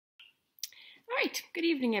All right, good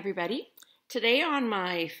evening, everybody. Today on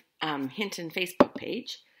my Hinton Facebook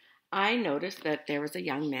page, I noticed that there was a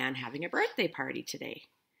young man having a birthday party today.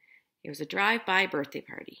 It was a drive-by birthday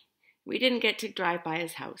party. We didn't get to drive by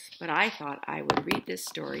his house, but I thought I would read this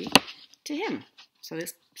story to him. So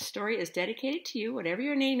this story is dedicated to you, whatever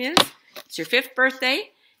your name is. It's your 5th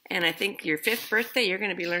birthday, and I think your 5th birthday you're going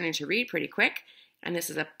to be learning to read pretty quick. And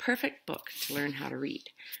this is a perfect book to learn how to read.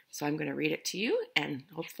 So I'm going to read it to you, and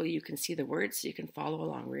hopefully you can see the words so you can follow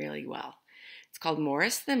along really well. It's called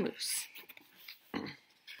Morris the Moose.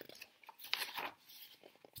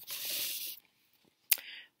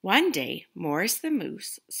 One day, Morris the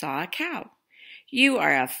Moose saw a cow. "You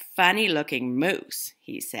are a funny-looking moose,"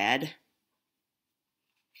 he said.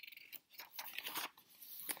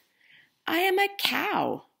 "I am a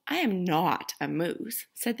cow. I am not a moose,"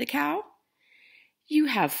 said the cow. "You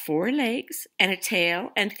have 4 legs and a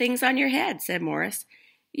tail and things on your head," said Morris.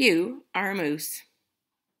 "You are a moose."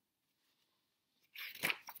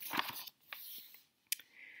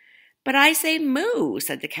 "But I say moo,"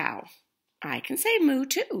 said the cow. "I can say moo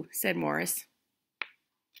too," said Morris.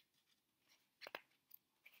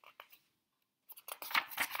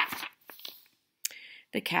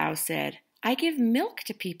 The cow said, "I give milk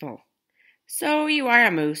to people." "So you are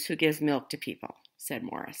a moose who gives milk to people," said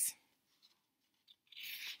Morris.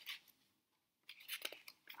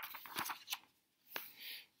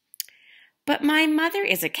 "But my mother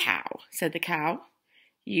is a cow," said the cow.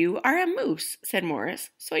 "You are a moose," said Morris,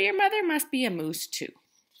 "so your mother must be a moose too."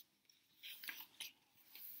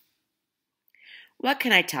 "What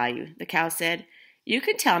can I tell you?" the cow said. "You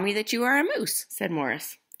can tell me that you are a moose," said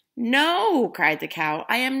Morris. "No," cried the cow,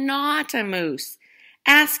 "I am not a moose.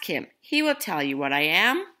 Ask him. He will tell you what I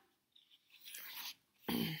am."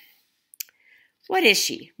 "What is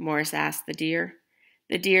she?" Morris asked the deer.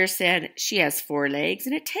 The deer said, "She has 4 legs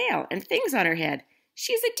and a tail and things on her head.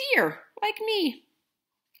 She's a deer, like me."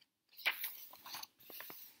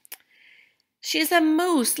 "She's a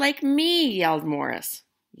moose, like me," yelled Morris.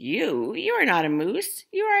 You are not a moose.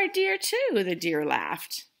 You are a deer too," the deer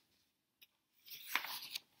laughed.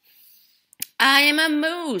 "I am a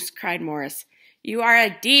moose," cried Morris. "You are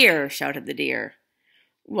a deer," shouted the deer.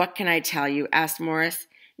 "What can I tell you?" asked Morris.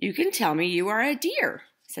 "You can tell me you are a deer,"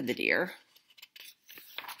 said the deer.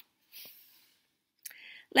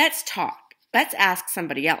 "Let's talk. Let's ask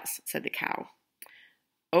somebody else," said the cow.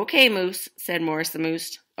 "Okay, moose," said Morris the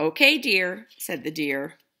moose. "Okay, deer," said the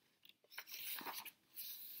deer.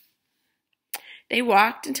 They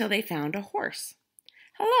walked until they found a horse.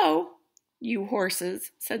 "Hello, you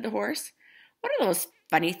horses," said the horse. "What are those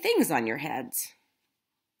funny things on your heads?"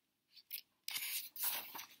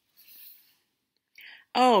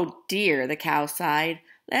 "Oh dear," the cow sighed.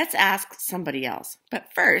 "Let's ask somebody else.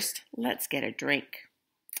 But first, let's get a drink."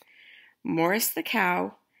 Morris the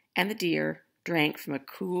cow and the deer drank from a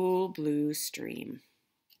cool blue stream.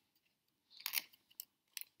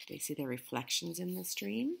 They see their reflections in the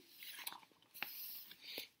stream.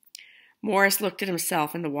 Morris looked at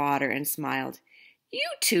himself in the water and smiled. "You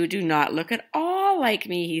two do not look at all like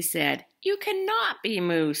me," he said. "You cannot be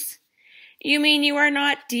moose." "You mean you are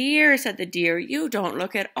not deer," said the deer. "You don't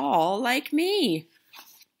look at all like me."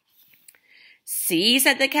 "See,"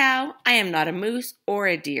 said the cow, "I am not a moose or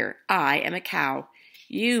a deer. I am a cow.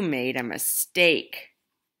 You made a mistake."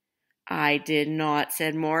 "I did not,"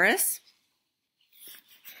 said Morris.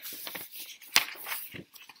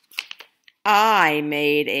 "I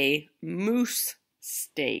made a moose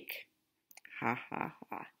steak." Ha ha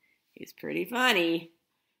ha. He's pretty funny.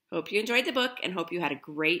 Hope you enjoyed the book and hope you had a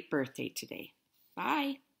great birthday today.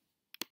 Bye.